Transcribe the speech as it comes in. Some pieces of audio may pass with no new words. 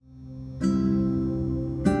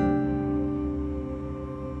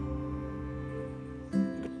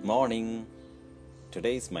morning.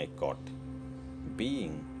 Today is my quote.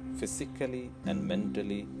 Being physically and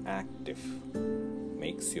mentally active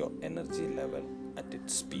makes your energy level at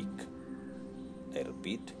its peak. I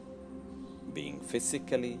repeat, being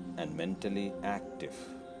physically and mentally active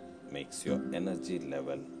makes your energy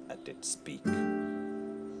level at its peak.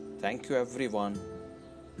 Thank you everyone.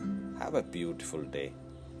 Have a beautiful day.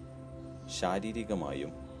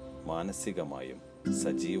 ശാരീരികമായും മാനസികമായും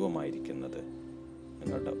സജീവമായിരിക്കുന്നത്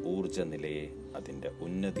നിങ്ങളുടെ ഊർജ്ജ നിലയെ അതിൻ്റെ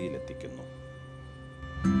ഉന്നതിയിലെത്തിക്കുന്നു.